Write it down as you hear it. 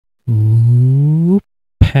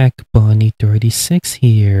Hack Bunny 36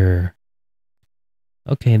 here.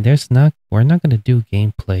 Okay, we're not gonna do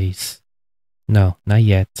gameplays. No, not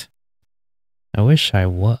yet. I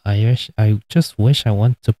just wish I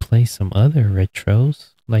want to play some other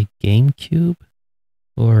retros like GameCube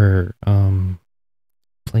or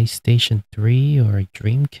PlayStation 3 or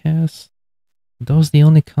Dreamcast. Those are the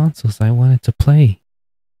only consoles I wanted to play.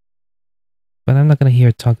 But I'm not gonna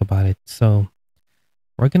hear talk about it. So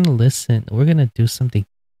we're gonna listen. We're gonna do something.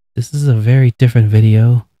 This is a very different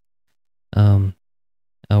video.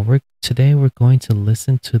 Today we're going to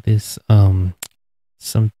listen to this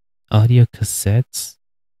some audio cassettes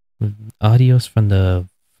with audios from the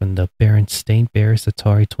Berenstain Bears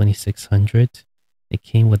Atari 2600. It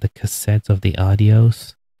came with the cassettes of the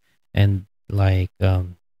audios and like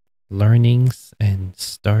learnings and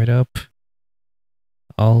startup,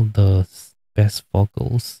 all the best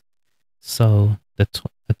vocals. So the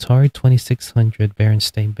Atari 2600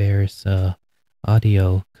 Berenstain Bears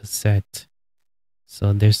audio cassette.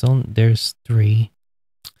 So there's three.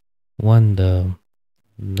 One, the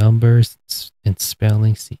numbers and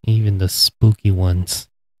spellings, even the spooky ones.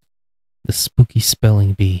 The spooky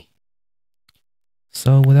spelling bee.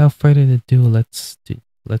 So without further ado, let's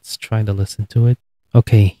try to listen to it.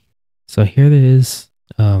 Okay, so here it is.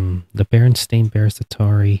 The Berenstain Bears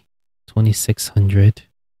Atari 2600.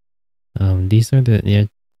 These are this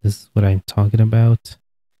is what I'm talking about.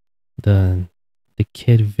 The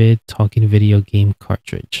Kid Vid talking video game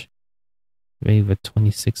cartridge. Rave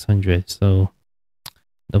 2600. So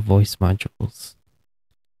the voice modules.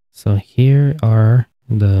 So here are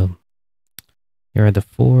the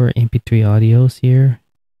 4 MP3 audios here.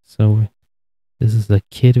 So this is the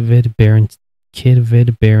Kid Vid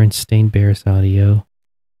Berenstain Bears audio.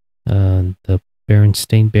 The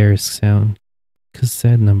Berenstain Bears sound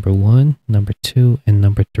cassette number 1, number 2, and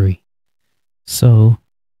number 3. So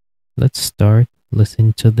let's start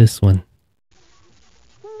listening to this one.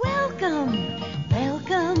 Welcome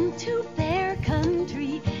to Bear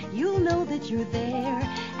Country. You'll know that you're there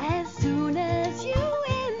as soon as you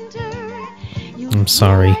enter. I'm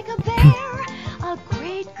sorry. Like a bear, a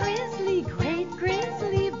great grizzly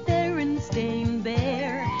Berenstain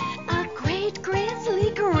Bear. A great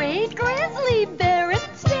grizzly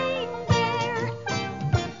Berenstain Bear.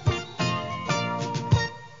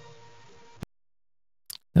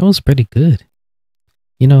 That was pretty good.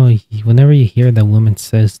 You know, whenever you hear that woman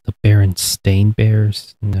says the Berenstain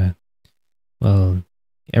Bears, well,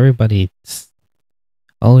 everybody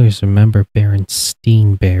always remember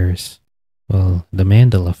Berenstain Bears. Well, the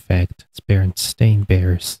Mandela effect, it's Berenstain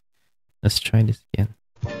Bears. Let's try this again.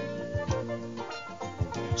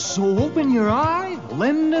 So open your eye,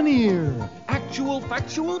 lend an ear. Actual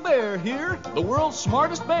factual bear here, the world's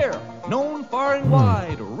smartest bear, known far and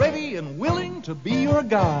wide, ready and willing to be your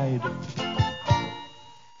guide.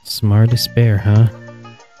 Smartest bear, huh?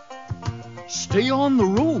 Stay on the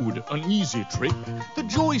road, an easy trick. The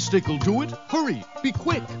joystick'll do it. Hurry, be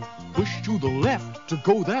quick. Push to the left to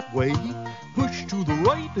go that way. Push to the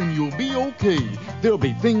right and you'll be okay. There'll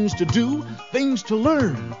be things to do, things to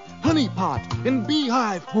learn. Honeypot and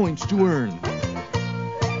beehive points to earn.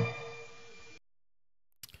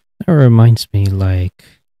 That reminds me like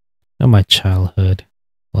of my childhood.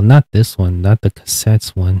 Well, not this one, not the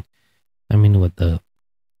cassettes one. I mean with the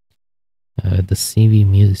CD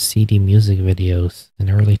music videos in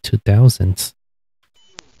the early 2000s.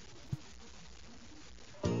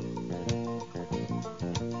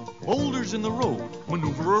 Boulders in the road,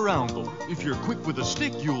 maneuver around them. If you're quick with a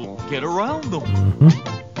stick, you'll get around them.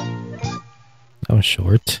 That was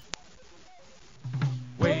short.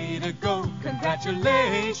 Way to go,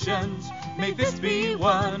 congratulations. May this be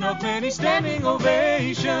one of many standing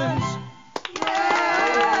ovations.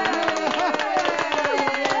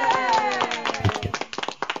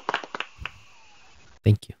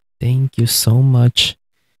 Thank you so much.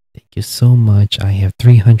 Thank you so much. I have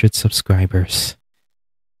 300 subscribers.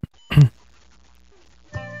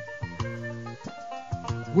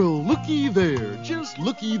 Well, looky there, just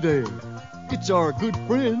looky there. It's our good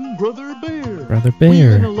friend, Brother Bear. Brother Bear.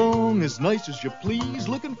 Wheeling along as nice as you please,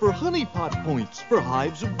 looking for honeypot points for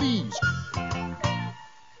hives of bees.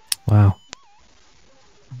 Wow.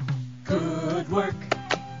 Good work,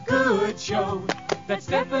 good show. That's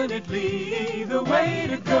definitely the way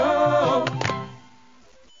to go.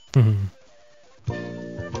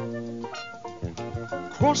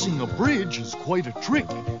 Crossing a bridge is quite a trick,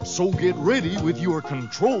 so get ready with your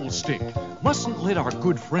control stick. Mustn't let our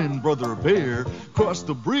good friend Brother Bear cross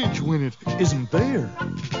the bridge when it isn't there.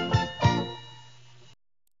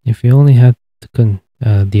 If you only had the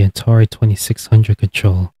Atari 2600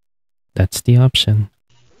 control, that's the option.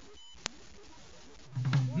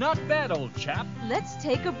 Not bad, old chap. Let's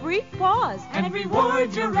take a brief pause And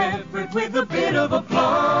reward your effort with a bit of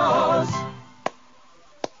applause.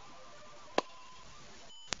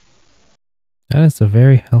 That is a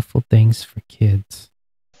very helpful things for kids.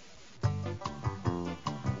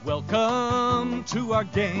 Welcome to our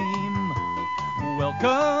game.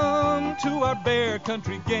 Welcome to our bear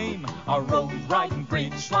country game. Our road riding,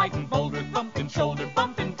 bridge sliding, boulder thumping, shoulder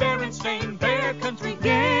bumping, Berenstain bear country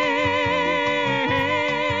game.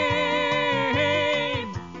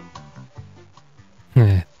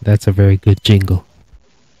 That's a very good jingle.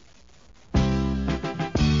 Start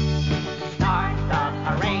the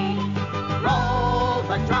parade, roll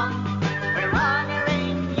the drum. We're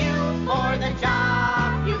honoring you for the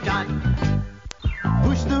job you've done.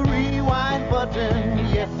 Push the rewind button,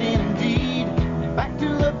 yes indeed. Back to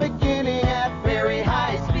the beginning at very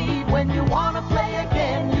high speed. When you want to play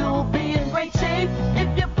again, you'll be in great shape.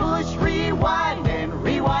 If you push rewind and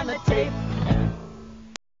rewind the tape.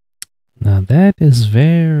 Now that is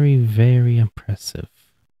very, very impressive.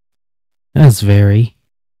 That's very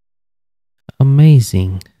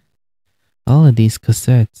amazing. All of these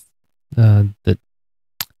cassettes,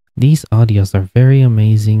 these audios are very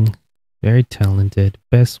amazing, very talented.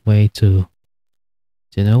 Best way to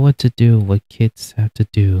know what to do, what kids have to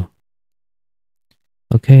do.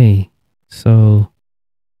 Okay, so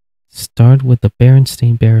start with the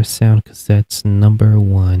Berenstain Bear sound cassettes number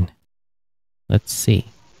 1. Let's see.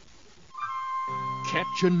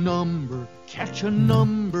 Catch a number, catch a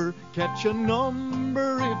number, catch a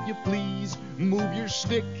number if you please. Move your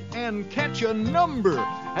stick and catch a number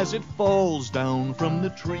as it falls down from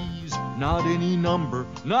the trees. Not any number,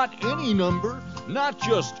 not any number, not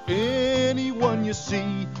just any one you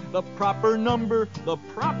see. The proper number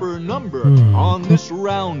on this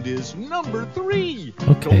round is number 3.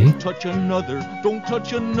 Okay. Don't touch another, don't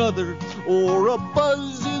touch another, or a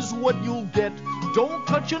buzz is what you'll get. Don't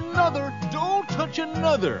touch another, don't touch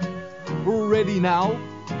another. Ready now,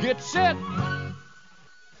 get set.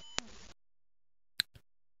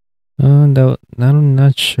 No, I'm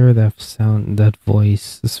not sure that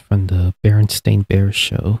voice is from the Berenstain Bear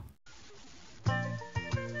show.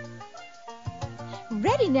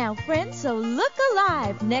 Ready now, friends, so look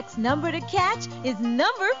alive. Next number to catch is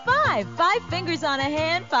number 5. 5 fingers on a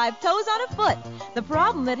hand, 5 toes on a foot. The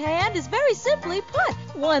problem at hand is very simply put.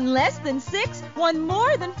 1 less than 6, 1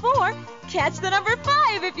 more than 4. Catch the number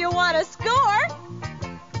 5 if you want to score.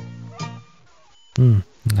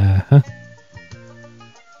 Uh-huh.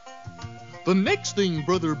 The next thing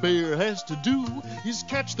Brother Bear has to do is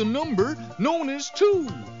catch the number known as 2.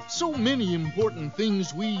 So many important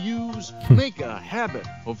things we use make a habit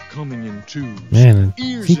of coming in twos. Man,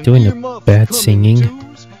 is he doing a bad come in singing?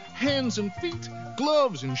 twos. Hands and feet,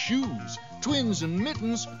 gloves and shoes, twins and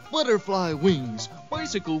mittens, butterfly wings,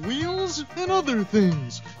 bicycle wheels, and other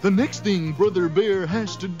things. The next thing Brother Bear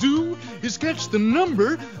has to do is catch the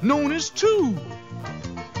number known as 2.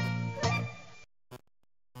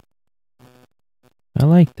 I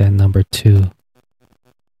like that number 2.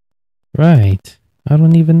 Right. I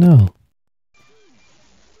don't even know.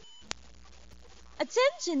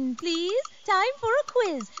 Attention, please. Time for a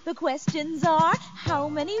quiz. The questions are, how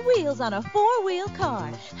many wheels on a 4-wheel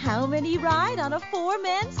car? How many ride on a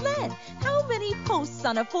 4-man sled? How many posts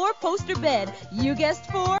on a 4-poster bed? You guessed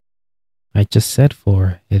 4. I just said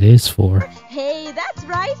 4. It is 4. Hey, that's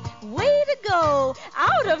right. Way to go.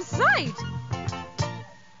 Out of sight.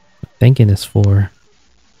 Thinking it's 4.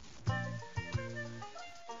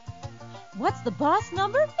 What's the boss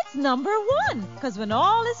number? It's number 1. Because when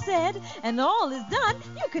all is said and all is done,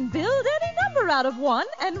 you can build any number out of 1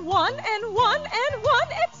 and 1 and 1 and 1,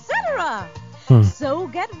 etc. So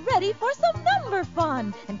get ready for some number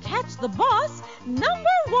fun and catch the boss, number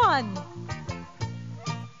 1.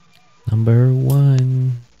 Number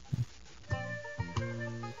 1.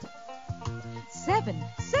 7.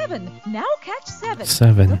 7. Now catch 7.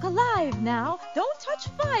 7. Look alive now. Don't touch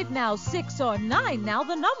 5 now, 6 or 9. Now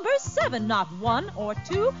the number's 7, not 1 or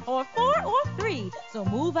 2 or 4 or 3. So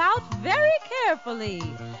move out very carefully.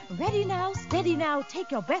 Ready now, steady now. Take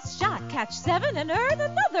your best shot. Catch 7 and earn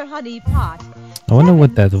another honey pot. I wonder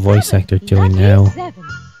what that voice actor doing Lucky now. 7.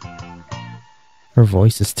 Her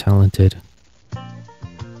voice is talented.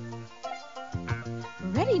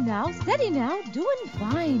 Ready now, steady now, doing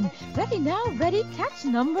fine. Ready now, ready, catch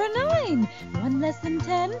number 9. 1 less than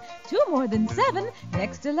 10, 2 more than 7.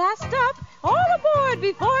 Next to last stop, all aboard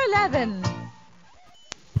before 11.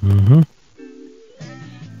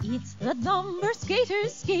 It's the number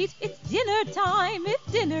skaters skate. It's dinner time if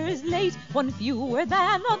dinner's late. 1 fewer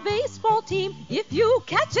than a baseball team. If you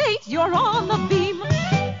catch 8, you're on the beam.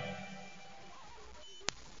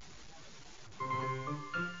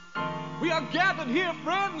 are gathered here,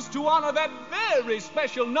 friends, to honor that very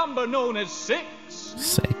special number known as 6.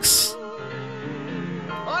 6.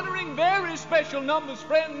 Honoring very special numbers,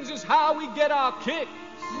 friends, is how we get our kicks.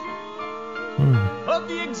 Of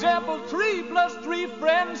the example, 3 plus 3,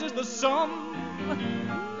 friends, is the sum.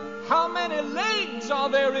 How many legs are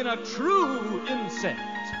there in a true insect?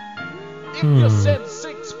 If you said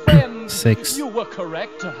 6, friends, 6. you were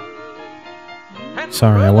correct. And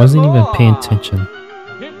Sorry, I wasn't even paying attention.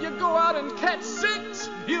 if you go out and catch 6,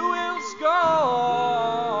 you will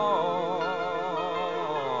score.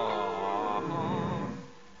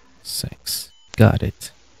 6. Got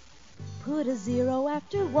it. Put a 0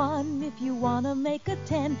 after 1 if you want to make a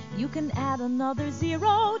 10. You can add another 0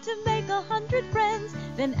 to make 100 friends.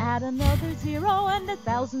 Then add another 0 and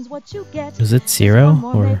 1,000's what you get. Is it Does 0 one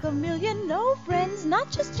more or make a million? No, friends,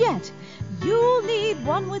 not just yet. You'll need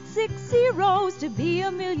one with 6 zeros to be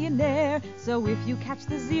a millionaire. So if you catch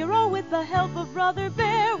the 0 with the help of Brother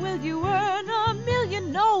Bear, will you earn a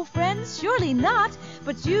million? No, friends, surely not.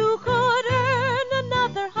 But you could earn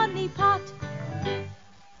another honey pot.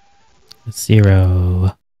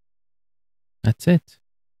 0. That's it.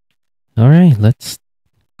 Alright, let's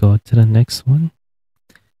go to the next one.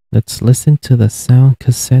 Let's listen to the sound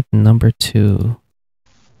cassette number 2.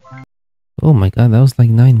 Oh my god, that was like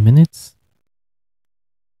 9 minutes?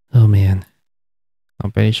 Oh man.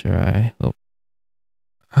 I'm pretty sure I hope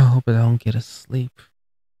I don't get asleep.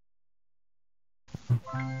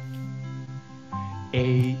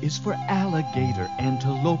 A is for alligator,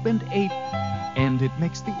 antelope, and ape. And it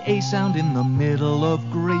makes the A sound in the middle of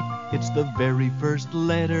grape. It's the very first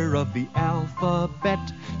letter of the alphabet.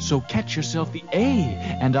 So catch yourself the A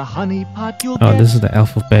and a honey pot you'll Oh, get. this is the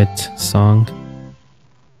alphabet song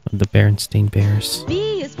of the Berenstain Bears.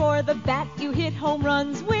 B is for the bat you hit home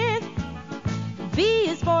runs with. B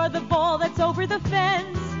is for the ball that's over the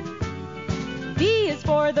fence. B is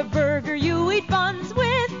for the burger you eat buns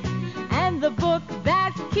with. And the book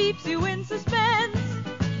that keeps you in suspense.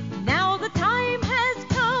 Now the time has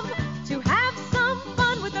come to have some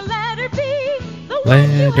fun with the letter B. The one you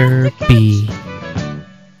have Letter to catch. B.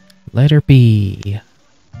 Letter B.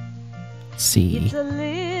 C. It's a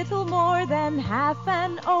little more than half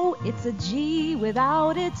an O. It's a G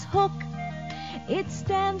without its hook. It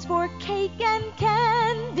stands for cake and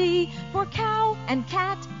candy, for cow and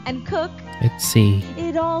cat and cook. It's C.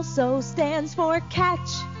 It also stands for catch.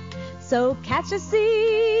 So catch a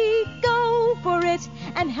C, go for it,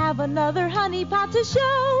 and have another honey pot to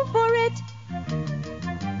show for it.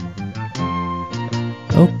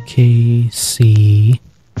 Okay, C.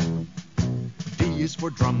 D is for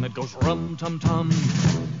drum that goes rum-tum-tum.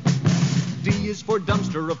 D is for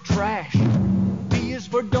dumpster of trash. D is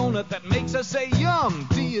for donut that makes us say yum.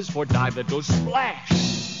 D is for dive that goes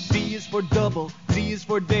splash. D is for double, D is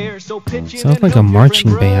for dare. So pitch in Sounds and like help a your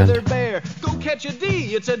marching friend Brother band. Bear. Go catch a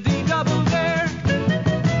D, it's a D double dare.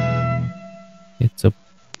 It's a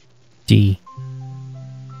D.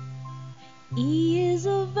 E is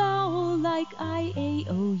a vowel like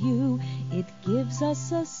I-A-O-U. It gives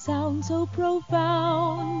us a sound so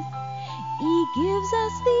profound. E gives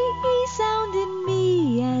us the E sound in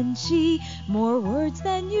me and she. More words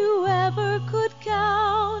than you ever could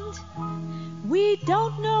count. We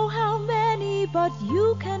don't know how many, but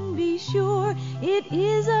you can be sure it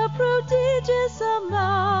is a prodigious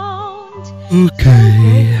amount.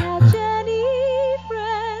 Okay. So go catch any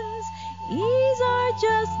friends. E's are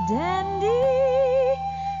just dandy.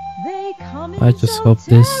 They come in I just so hope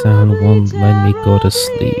this sound terribly, won't let me go to terribly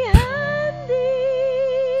sleep. handy.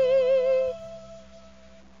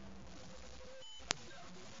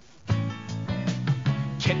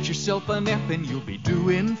 Catch yourself an F and you'll be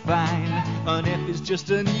doing fine. An F is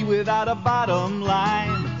just an E without a bottom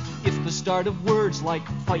line. It's the start of words like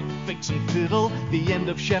fight, fix, and fiddle. The end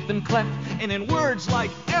of chef and clef. And in words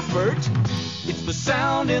like effort, it's the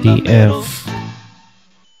sound in the The middle. F.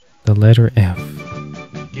 The letter F.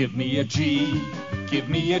 Give me a G, give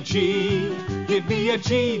me a G, give me a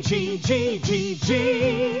G, G, G, G,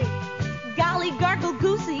 G. Golly gargle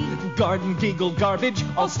goosey. Garden giggle garbage,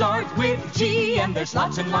 I'll start with G, and there's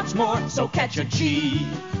lots and lots more, so catch a G.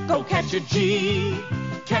 Go catch a G,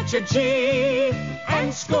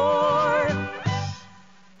 and score.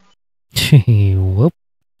 Whoop.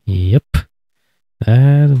 Yep.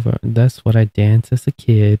 That's what I danced as a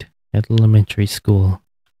kid at elementary school.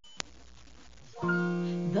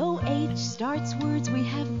 Though H starts words we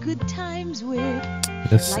have good times with.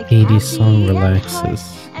 This Like 80s song happy and relaxes.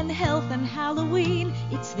 heart and health and Halloween.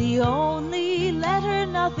 It's the only letter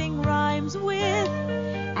nothing rhymes with.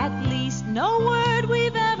 At least no word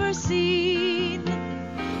we've ever seen.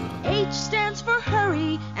 H stands for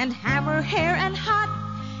hurry and hammerhead.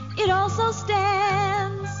 also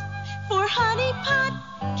stands for honey pot.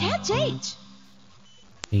 Catch H.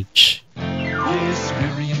 H. This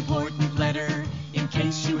very important letter, in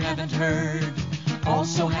case you haven't heard,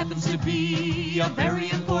 also happens to be a very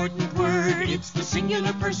important word. It's the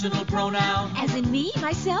singular personal pronoun. As in me,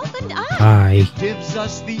 myself, and I. I. Gives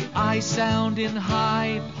us the I sound in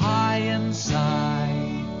high, pie, and sigh.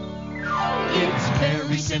 It's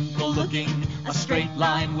very simple looking, a straight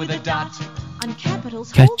line with a dot. On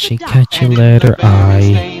capitals, hold Catchy, the dot. catchy And in letter the I.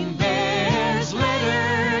 Berenstain Bears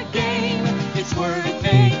letter game, it's worth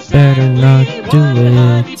it. Better not do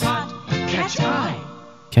Honey it. pot, catch I.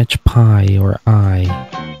 Catch pie or I.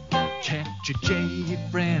 Catch a J,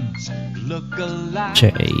 friends, look alive.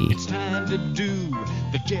 J. It's time to do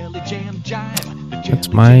the jelly jam jive. The That's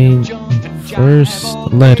jelly my jam jump and jive first all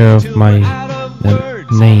letter day of till my we're out of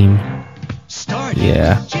words. name. Start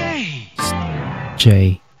Yeah. with J.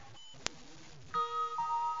 J.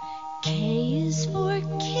 K is for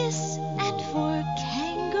kiss and for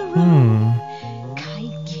kangaroo.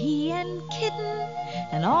 Kite, key, and kitten,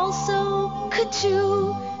 and also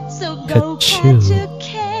kachoo. So go Kachoo. catch a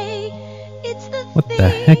K. It's the What the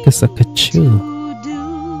thing heck is a kachoo? to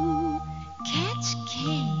do. Catch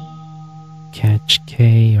K. Catch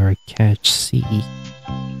K or catch C.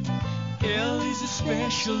 L is a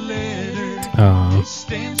special letter. Oh, It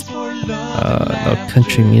stands for love. no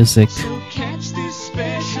country music. So catch this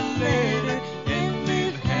special letter and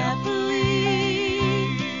live happily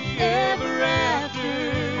ever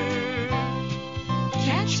after.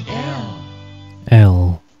 Catch L.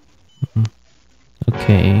 L.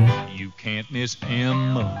 Okay. You can't miss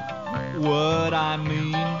M. What I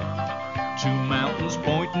mean? Two mountains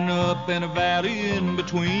pointing up and a valley in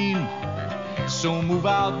between. So move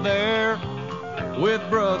out there with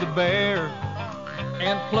Brother Bear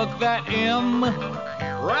and pluck that M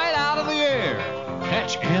right out of the air.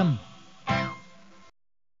 Catch M.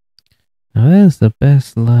 Now that is the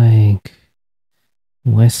best, like,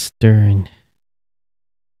 Western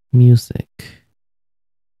music.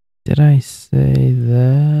 Did I say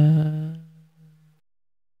that?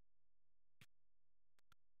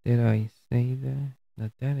 Did I say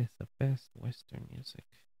that? That is the best Western music.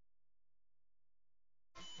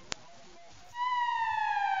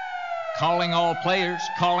 Calling all players,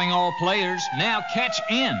 calling all players. Now catch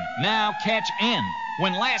N, now catch N.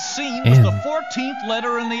 When last seen was N. the 14th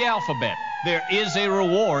letter in the alphabet. There is a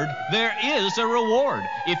reward, there is a reward.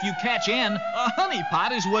 If you catch N, a honey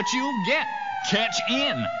pot is what you'll get. Catch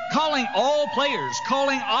N. Calling all players,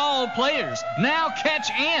 calling all players. Now catch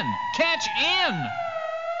N, catch N.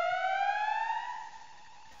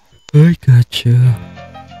 I gotcha.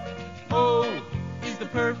 O is the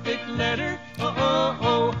perfect letter.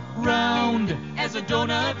 O, round as a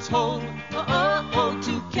donut's hole. O,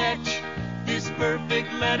 to catch this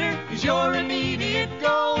perfect letter is your immediate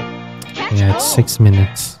goal. Catch Yeah, O. it's 6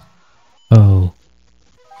 minutes. O.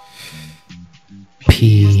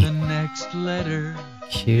 P is P. the next letter.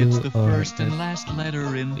 Q. It's the O, first and S, last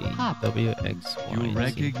letter in V, pop. W, X, Y, You Z.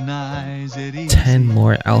 recognize it easy. 10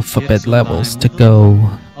 more alphabet It's a levels line to with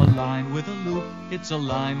go. A line with a loop. It's a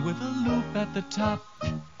line with a loop at the top.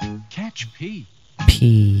 Catch P.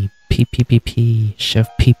 P. P, P, P, P. Chef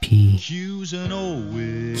P, P. Q's an O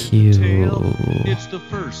with Q. a tail. It's the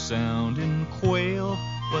first sound in quail,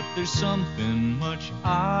 but there's something much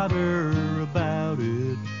odder about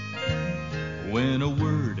it. When a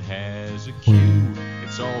word has a Q,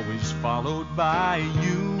 it's always followed by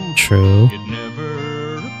U. True. It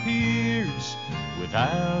never appears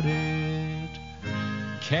without it.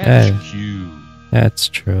 Catch Q. That's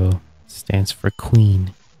true. Stands for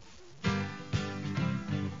Queen.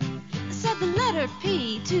 Said the letter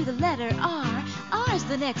P to the letter R. R's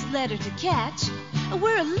the next letter to catch.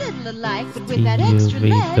 We're a little alike, but with that C, U, extra V,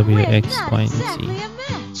 leg, W, we're X, not Y, and Z. exactly a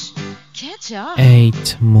match. Catch R.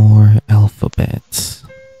 8 more alphabets.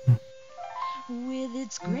 With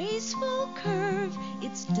its graceful curve,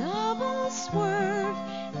 its double swerve,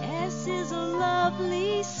 S is a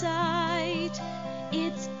lovely sight.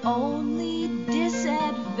 Its only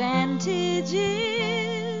disadvantage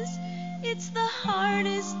is it's the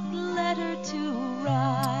hardest letter to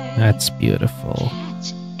write. That's beautiful.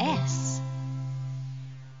 Catch S.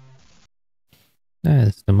 That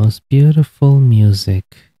is the most beautiful music.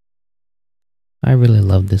 I really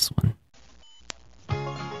love this one.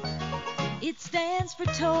 It stands for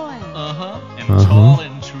toy. And Uh-huh. tall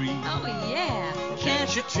and tree. Oh yeah.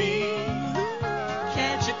 Catch a T.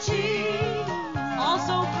 Catch a T.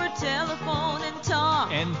 Also for telephone and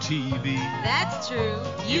talk. And TV. That's true.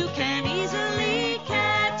 You can easily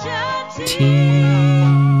catch a T.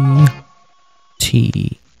 T.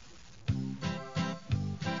 T.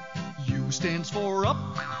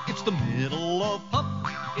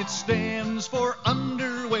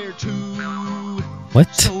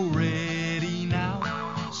 What? So ready now,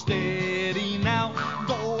 steady now,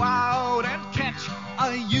 go out and catch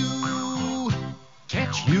a you.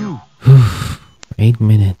 Catch you. 8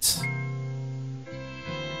 minutes.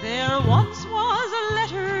 There once was a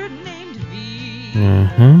letter named V,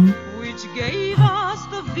 which gave us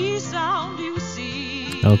the V sound, you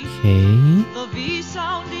see. Okay. The V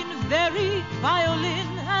sound in very, violin,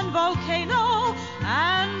 and volcano.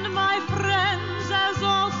 And my friends, as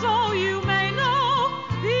also you may know,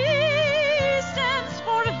 V stands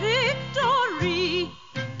for victory.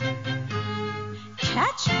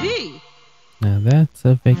 Catch V. Now that's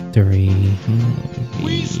a victory.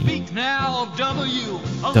 We speak now of W,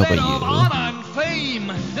 a W. letter of honor and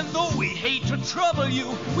fame. And though we hate to trouble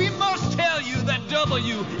you, we must tell you that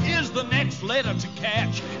W is the next letter to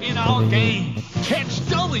catch in our game. Catch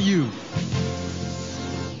W.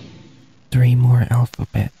 3 more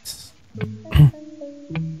alphabets.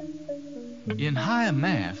 In higher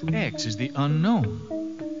math, X is the unknown.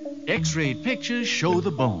 X-rayed pictures show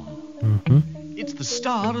the bone. It's the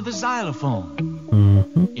start of the xylophone.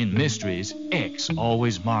 In mysteries, X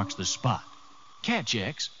always marks the spot. Catch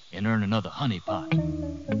X and earn another honey pot.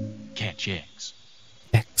 Catch X.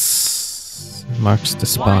 X marks the Y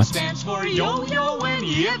spot. stands for yo-yo and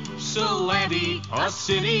Ypsilanti, a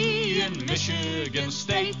city in Michigan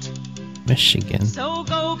State. Michigan. So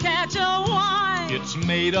go catch a Y. It's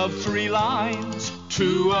made of 3 lines,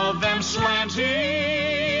 2 of them slanty,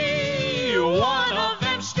 1 of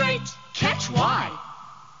them straight. Catch Y.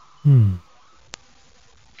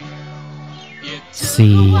 It took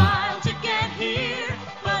C. a while to get here,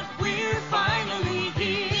 but we're finally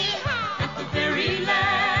here. At the very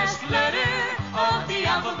last letter of the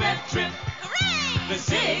alphabet trip. Hooray! The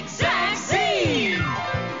zigzag Z.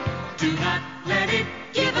 Do not let it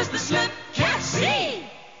give us the slip. Catch Z.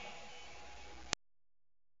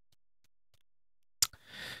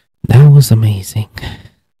 That was amazing.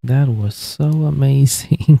 That was so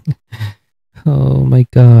amazing. Oh my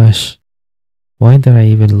gosh. Why did I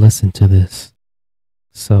even listen to this?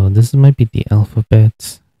 So this might be the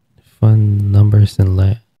alphabets. Fun numbers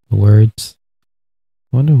and words.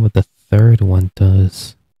 I wonder what the third one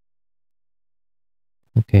does.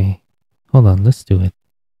 Okay. Hold on, let's do it.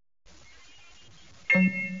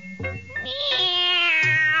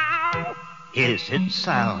 Is it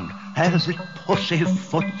sound as it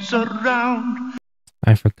pussyfoots around?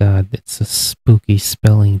 I forgot, it's a spooky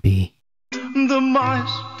spelling bee. The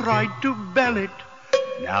mice tried to bell it.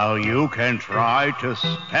 Now you can try to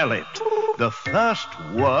spell it. The first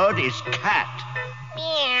word is cat.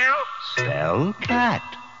 Meow. Spell cat.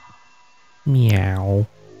 Meow.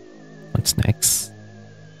 What's next?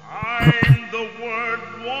 I'm the word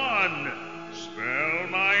one. Spell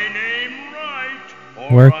my name right,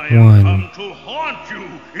 or Work I have one. come to haunt you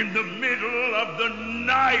in the middle of the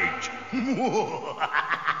night.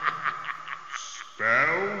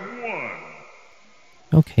 Spell one.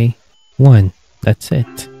 Okay. 1. That's it.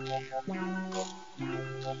 It's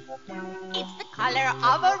the color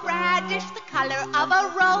of a radish, the color of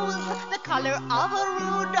a rose, the color of a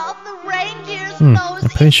Rudolph the reindeer's nose. I'm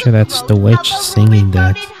pretty sure that's the witch singing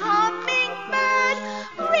that. Hummingbird.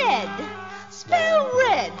 Red. Spell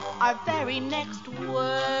red. Our very next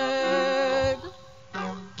word.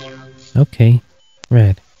 Okay.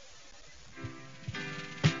 Red.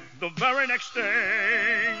 The very next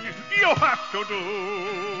thing you have to do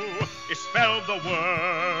is spell the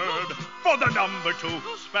word for the number 2.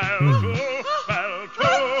 Spell 2, spell 2.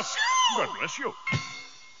 God bless you.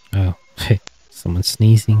 Oh, someone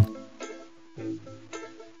sneezing.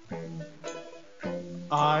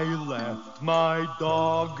 I left my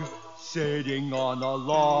dog sitting on a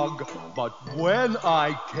log, but when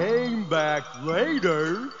I came back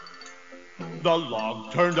later, the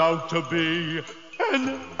log turned out to be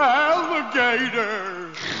an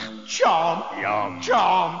alligator. Chomp, Yum.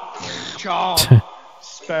 chomp, chomp.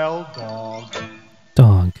 Spell dog.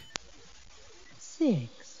 Dog.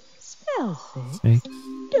 6. Spell 6. 6.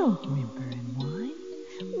 Don't whimper and whine.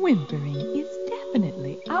 Whimpering is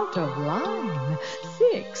definitely out of line.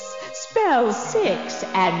 6. Spell 6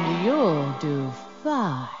 and you'll do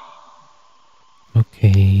fine.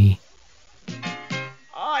 Okay.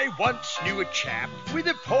 I once knew a chap with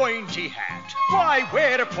a pointy hat. Why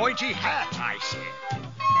wear a pointy hat, I said.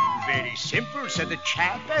 Very simple, said the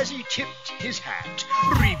chap as he tipped his hat,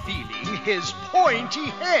 revealing his pointy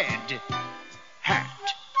head.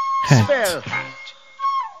 Hat. Hat. Spell hat.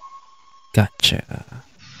 Gotcha.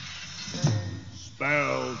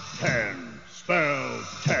 Spell 10. Spell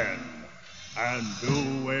 10. And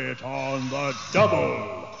do it on the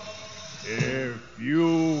double. If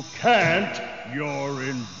you can't, you're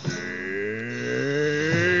in big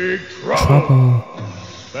Trouble.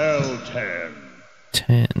 Spell 10.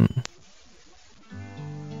 10.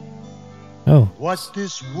 Oh. What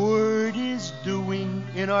this word is doing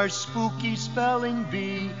in our spooky spelling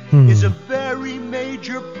bee is a very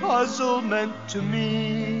major puzzlement to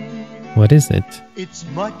me. What is it? It's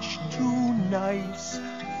much too nice,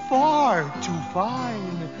 far too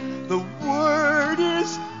fine. The word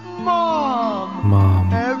is Mom.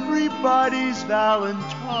 Mom. Everybody's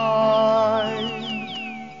Valentine.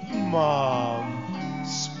 Mom.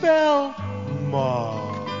 Spell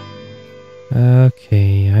Mom.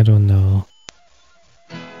 Okay, I don't know.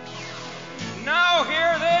 Now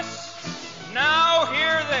hear this. Now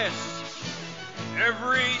hear this.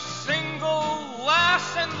 Every single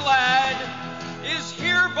lass and lad is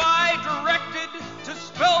hereby directed to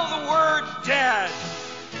spell the word dad.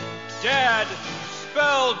 Dad.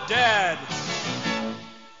 Spell dad.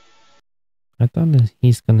 I thought that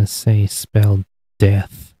he's gonna say spell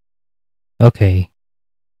death. Okay.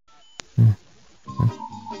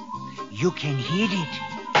 You can hit it,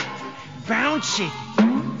 bounce it,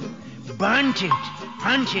 bunt it,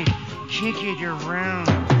 punt it, kick it around.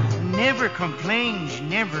 Never complains,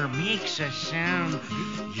 never makes a sound.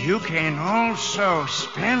 You can also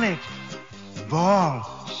spell it. Ball,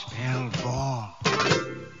 spell ball.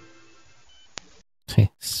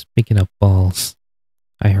 Hey, speaking of balls,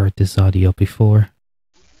 I heard this audio before.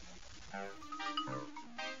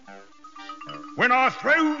 When I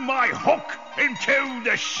threw my hook into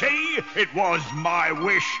the sea, it was my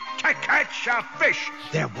wish to catch a fish.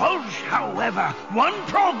 There was, however, one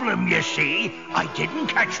problem, you see. I didn't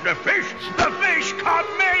catch the fish caught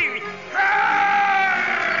me.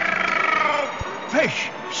 Help! Fish,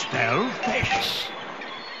 spell fish.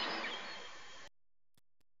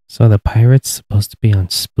 So the pirate's supposed to be on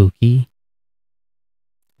Spooky?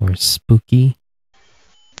 Or Spooky?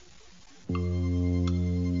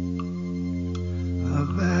 The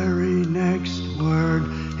very next word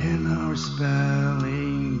in our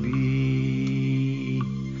spelling bee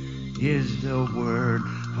is the word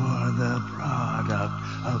for the product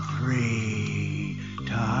of 3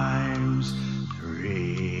 times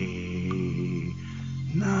 3.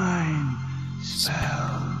 9.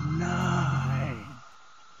 Spell 9.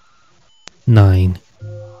 9.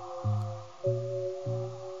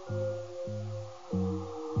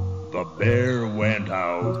 The bear went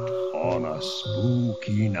out on a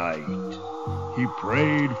spooky night. He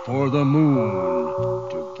prayed for the moon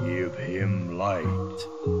to give him light.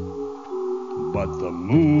 But the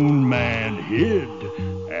moon man hid,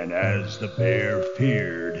 and as the bear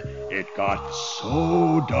feared, it got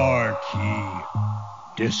so dark he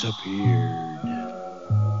disappeared.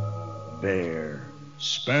 Bear,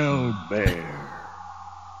 spell bear.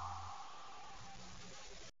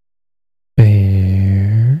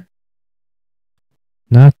 Bear.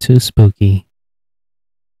 Not too spooky.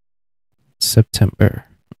 September.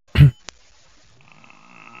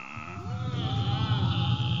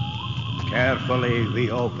 Carefully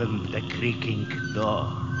we opened the creaking door.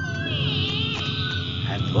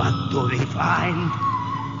 And what do we find?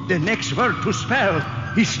 The next word to spell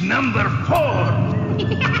is number 4.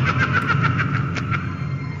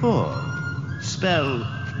 4. Spell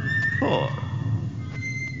 4.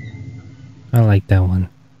 I like that one.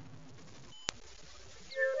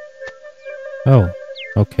 Oh,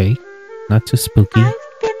 okay. Not too spooky. I've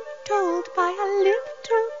been told by a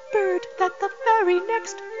little bird that the very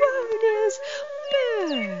next word is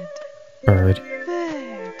bird. Bird.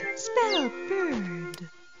 Bird. Spell bird.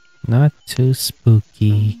 Not too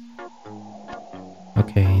spooky.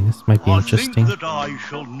 Okay, this might be interesting. I think that I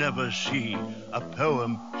shall never see a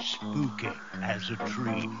poem spooky as a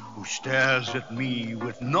tree who stares at me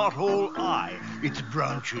with not all eye, its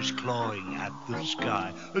branches clawing at the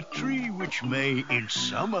sky. A tree which may in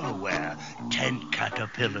summer wear tent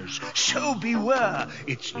caterpillars, so beware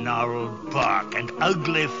its gnarled bark and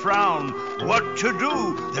ugly frown. What to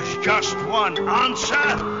do? There's just one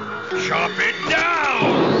answer. Chop it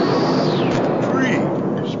down! Tree,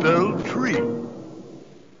 spell tree.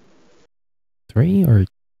 3 or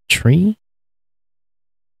tree?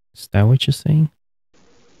 Is that what you're saying?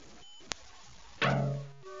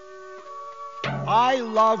 I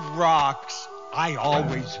love rocks. I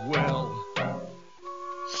always will.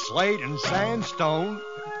 Slate and sandstone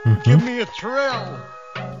give me a thrill.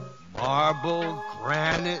 Marble,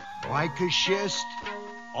 granite, mica schist,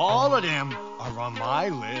 all of them are on my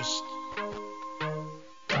list.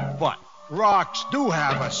 But rocks do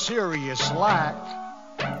have a serious lack.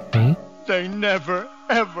 Okay. They never,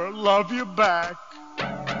 ever love you back.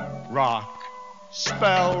 Rock.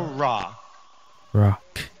 Spell rock.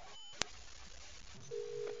 Rock.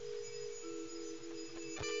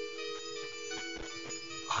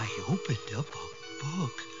 opened up a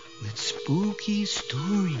book with spooky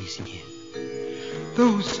stories in it.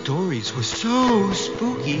 Those stories were so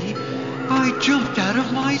spooky, I jumped out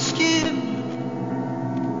of my skin.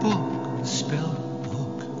 Book, spelled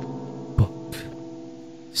book. Book.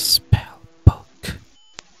 Spell book.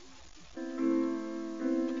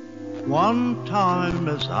 One time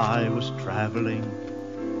as I was traveling,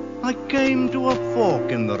 I came to a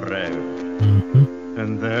fork in the road.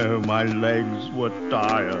 And there my legs were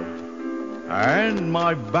tired, and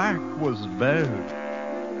my back was bowed.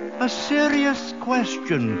 A serious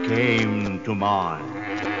question came to mind.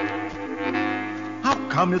 How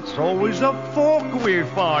come it's always a fork we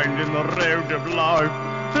find in the road of life,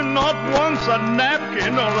 and not once a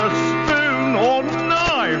napkin or a spoon or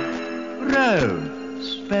knife? Road,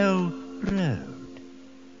 spell road.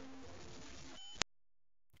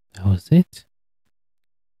 That was it.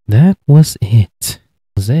 That was it.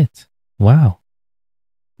 Was it? Wow.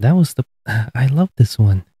 That was the. I love this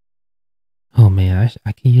one. Oh man,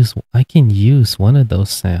 I can use one of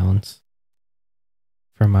those sounds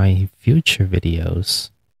for my future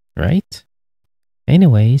videos, right?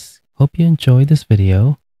 Anyways, hope you enjoyed this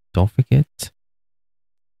video. Don't forget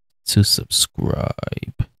to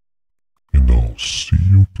subscribe.